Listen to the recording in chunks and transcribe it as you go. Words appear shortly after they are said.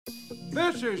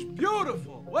This is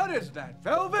beautiful. What is that,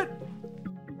 Velvet?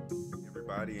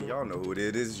 Everybody, and y'all know who it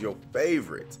is. This is your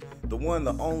favorite, the one,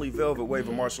 the only Velvet Wave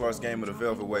of martial arts game of the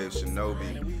Velvet Wave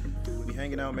Shinobi. We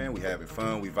hanging out, man. We having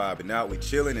fun. We vibing out. We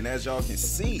chilling. And as y'all can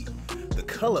see, the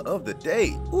color of the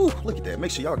day. Ooh, look at that.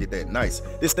 Make sure y'all get that nice.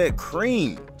 It's that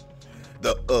cream.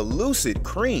 The lucid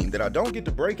cream that I don't get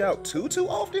to break out too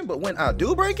often, but when I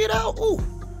do break it out, ooh.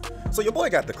 So your boy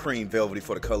got the cream velvety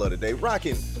for the color of the day,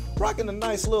 rocking a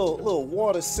nice little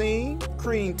water scene,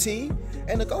 cream tea,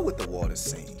 and to go with the water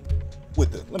scene,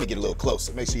 with the, let me get a little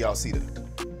closer, make sure y'all see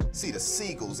the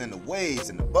seagulls and the waves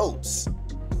and the boats.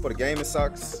 For the gaming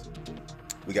socks,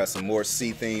 we got some more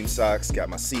sea themed socks. Got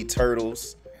my sea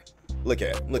turtles. Look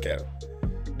at them.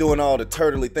 Doing all the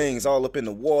turtly things all up in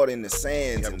the water, in the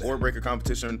sand. We have a board breaker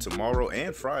competition tomorrow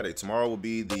and Friday. Tomorrow will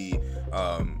be the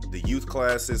youth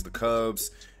classes, the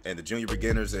Cubs, and the junior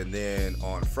beginners, and then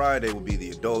on Friday will be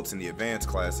the adults and the advanced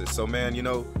classes. So man, you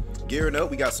know, gearing up,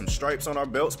 we got some stripes on our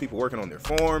belts, people working on their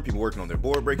form, people working on their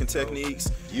board breaking techniques.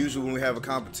 Usually when we have a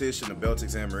competition, a belt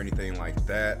exam or anything like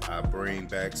that, I bring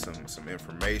back some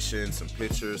information, some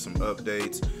pictures, some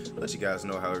updates, let you guys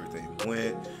know how everything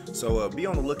went. So be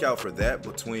on the lookout for that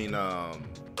between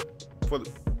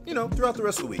throughout the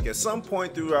rest of the week. At some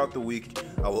point throughout the week,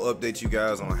 I will update you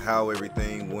guys on how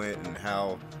everything went and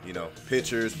how, you know,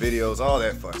 pictures, videos, all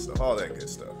that fun stuff, all that good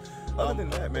stuff. Other than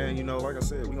that, man, you know, like I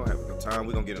said, we're gonna have a good time.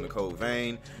 We're gonna get in the cold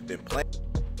vein. Been playing.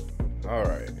 All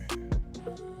right.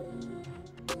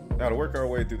 Now to work our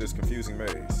way through this confusing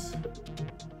maze.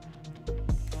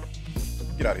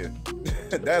 Get out of here.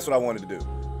 That's what I wanted to do.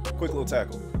 Quick little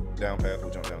tackle. Down path, we'll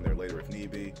jump down there later if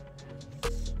need be.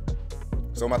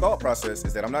 So my thought process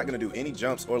is that I'm not gonna do any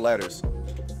jumps or ladders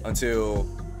until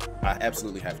I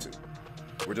absolutely have to.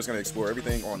 We're just gonna explore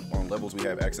everything on levels we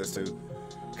have access to.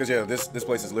 Cause yeah, this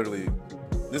place is literally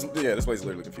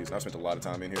confusing. I've spent a lot of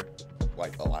time in here,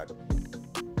 like a lot.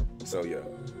 So yeah,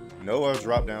 no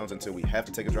drop downs until we have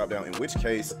to take a drop down. In which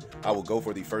case, I will go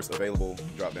for the first available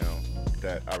drop down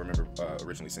that I remember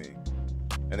originally seeing,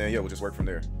 and then yeah, we'll just work from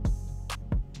there.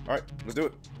 All right, let's do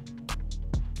it.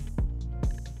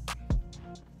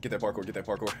 Get that parkour, get that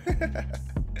parkour.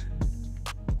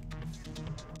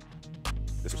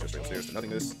 This was just straight upstairs to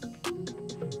nothingness.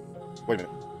 Wait a minute.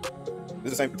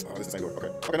 This is the same. Oh, this is the same door. Okay.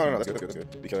 Okay, no, that's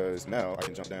good. Because now I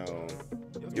can jump down.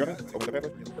 You got that? Open the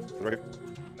pathway? Right here.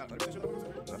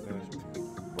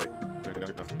 Wait.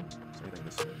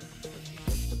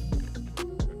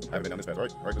 I haven't been down this path,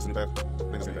 right? Right, this is a new path. I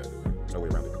think this is a new path. There's no way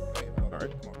around it.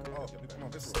 Alright.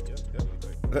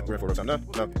 We're in for a rough time. No.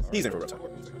 He's in for a rough time.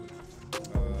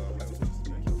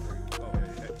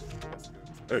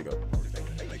 There you go.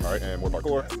 Alright, and more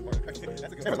parkour.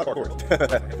 Damn, a lot of parkour.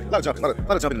 a lot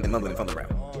of jumping and mumbling and fumbling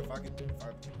around.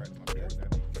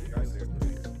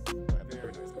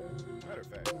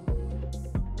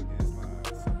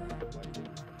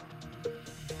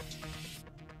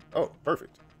 Oh,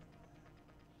 perfect.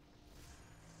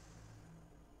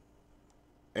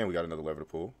 And we got another lever to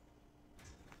pull.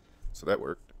 So that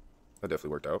worked. That definitely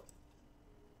worked out.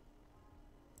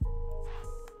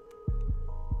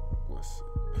 Let's see.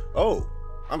 Oh,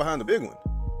 I'm behind the big one.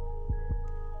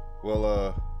 Well,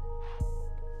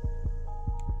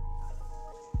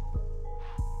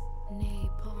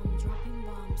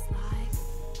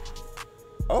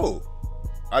 oh,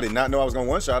 I did not know I was gonna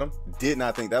one-shot him. Did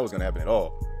not think that was gonna happen at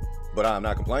all. But I'm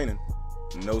not complaining.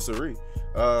 No siree.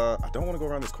 I don't want to go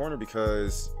around this corner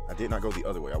because I did not go the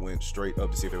other way. I went straight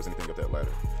up to see if there was anything up that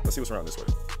ladder. Let's see what's around this way.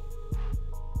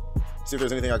 See if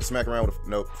there's anything I can smack around with.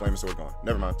 Nope, flaming sword gone.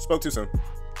 Never mind. Spoke too soon.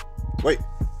 Wait,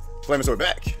 flaming sword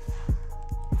back.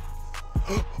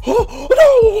 Oh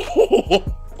no!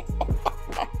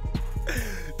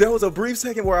 There was a brief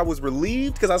second where I was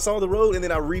relieved because I saw the road, and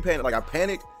then I repanicked. Like I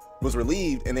panicked, was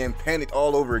relieved, and then panicked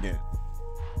all over again.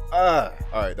 All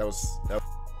right, that was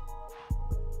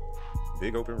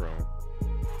big open room.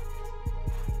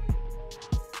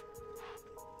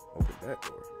 Open that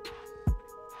door.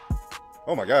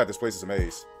 Oh my God, this place is a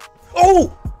maze.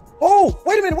 Oh! Oh!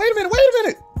 Wait a minute!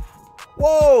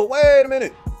 Whoa! Wait a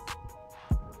minute!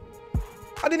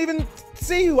 I didn't even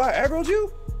see you. I aggroed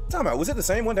you? Time out. Was it the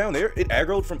same one down there? It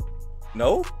aggroed from...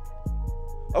 No?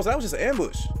 Oh, so that was just an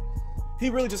ambush.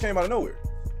 He really just came out of nowhere.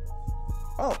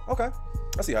 Oh, okay.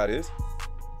 I see how it is.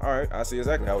 All right, I see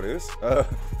exactly how it is.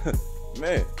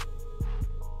 Man.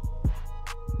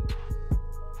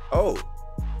 Oh.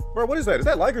 Bro, what is that? Is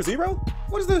that Liger Zero?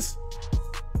 What is this?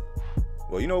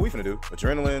 Well, you know what we finna do.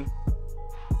 Adrenaline.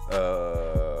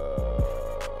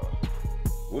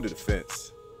 We'll do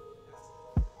defense.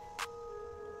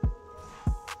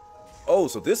 Oh,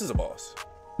 so this is a boss.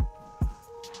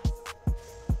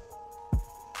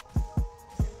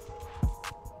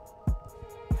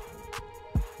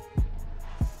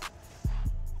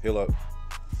 Heal up.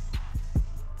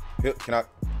 Heal, can I?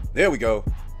 There we go.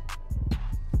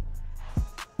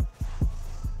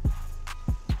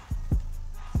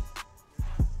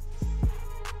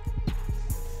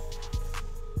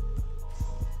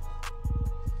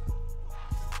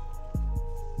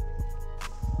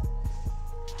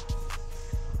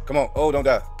 Come on. Oh, don't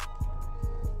die.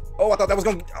 Oh, I thought that was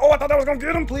gonna. Oh, I thought that was gonna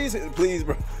get him. Please, please,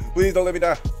 bro. Please don't let me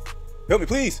die. Help me,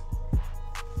 please.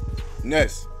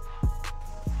 Yes.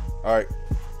 All right.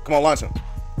 Come on, launch him.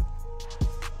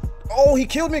 Oh, he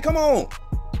killed me. Come on.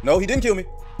 No, he didn't kill me.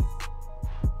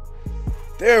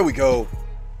 There we go.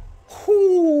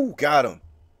 Whoo, got him.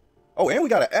 Oh, and we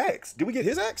got an axe. Did we get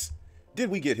his axe? Did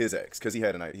we get his axe? Because he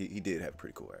had he did have a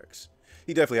pretty cool axe.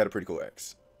 He definitely had a pretty cool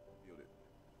axe.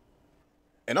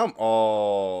 And I'm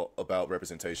all about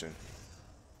representation.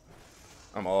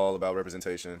 I'm all about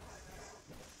representation.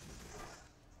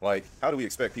 Like, how do we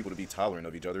expect people to be tolerant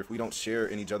of each other if we don't share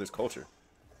in each other's culture?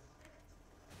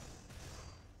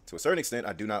 To a certain extent,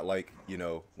 I do not like, you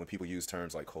know, when people use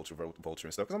terms like culture vulture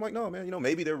and stuff. Because I'm like, no, man, you know,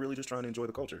 maybe they're really just trying to enjoy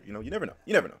the culture. You know, you never know.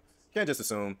 You never know. You can't just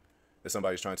assume that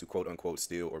somebody's trying to quote unquote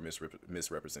steal or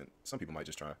misrepresent. Some people might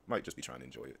just be trying to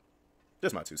enjoy it.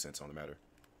 Just my 2 cents on the matter.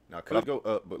 Now, could I go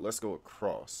up, but let's go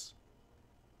across.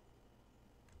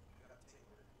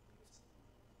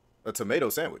 A tomato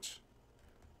sandwich.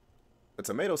 A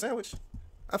tomato sandwich?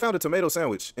 I found a tomato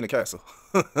sandwich in a castle.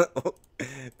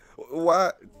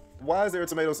 Why is there a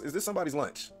tomato? Is this somebody's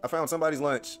lunch? I found somebody's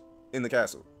lunch in the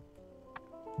castle.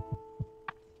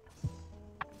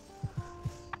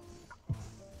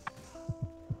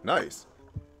 Nice.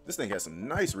 This thing has some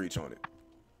nice reach on it.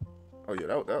 Oh yeah,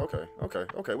 okay.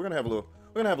 We're gonna have a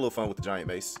little fun with the giant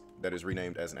mace that is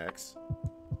renamed as an axe.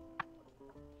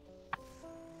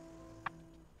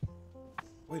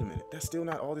 Wait a minute, that's still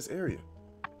not all this area.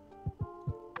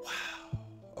 Wow.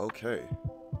 Okay.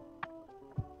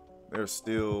 There's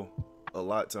still a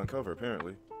lot to uncover,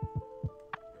 apparently.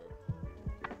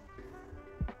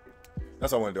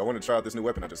 That's all I want to do. I want to try out this new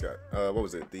weapon I just got. What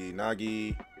was it? The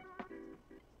Nagi.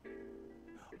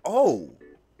 Oh!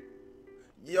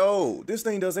 Yo, this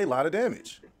thing does a lot of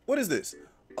damage. What is this?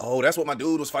 Oh, that's what my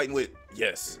dude was fighting with.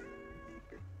 Yes.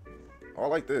 Oh, I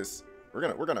like this. We're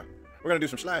gonna do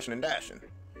some slashing and dashing.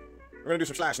 We're gonna do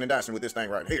some slashing and dashing with this thing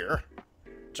right here.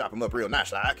 Chop him up real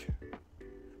nice like.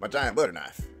 My giant butter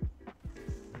knife.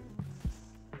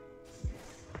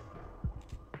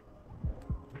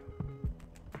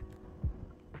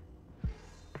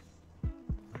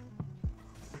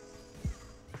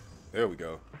 There we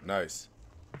go. Nice.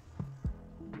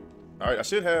 All right, I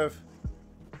should have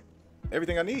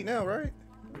everything I need now, right?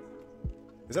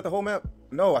 Is that the whole map?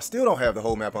 No, I still don't have the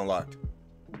whole map unlocked.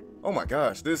 Oh my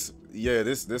gosh, this area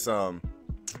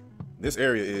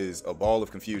is a ball of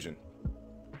confusion.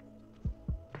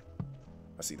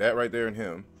 I see that right there in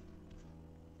him.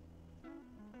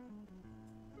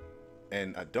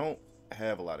 And I don't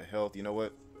have a lot of health. You know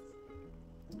what?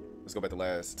 Let's go back to the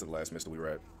last Mr. we were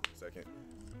at. Second.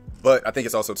 But I think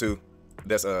it's also too,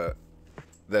 that's the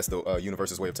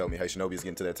universe's way of telling me, hey, Shinobi is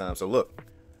getting to that time. So look,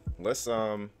 let's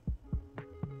go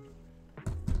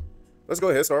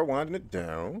ahead and start winding it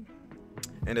down.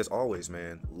 And as always,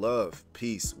 man, love,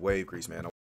 peace, wave grease, man.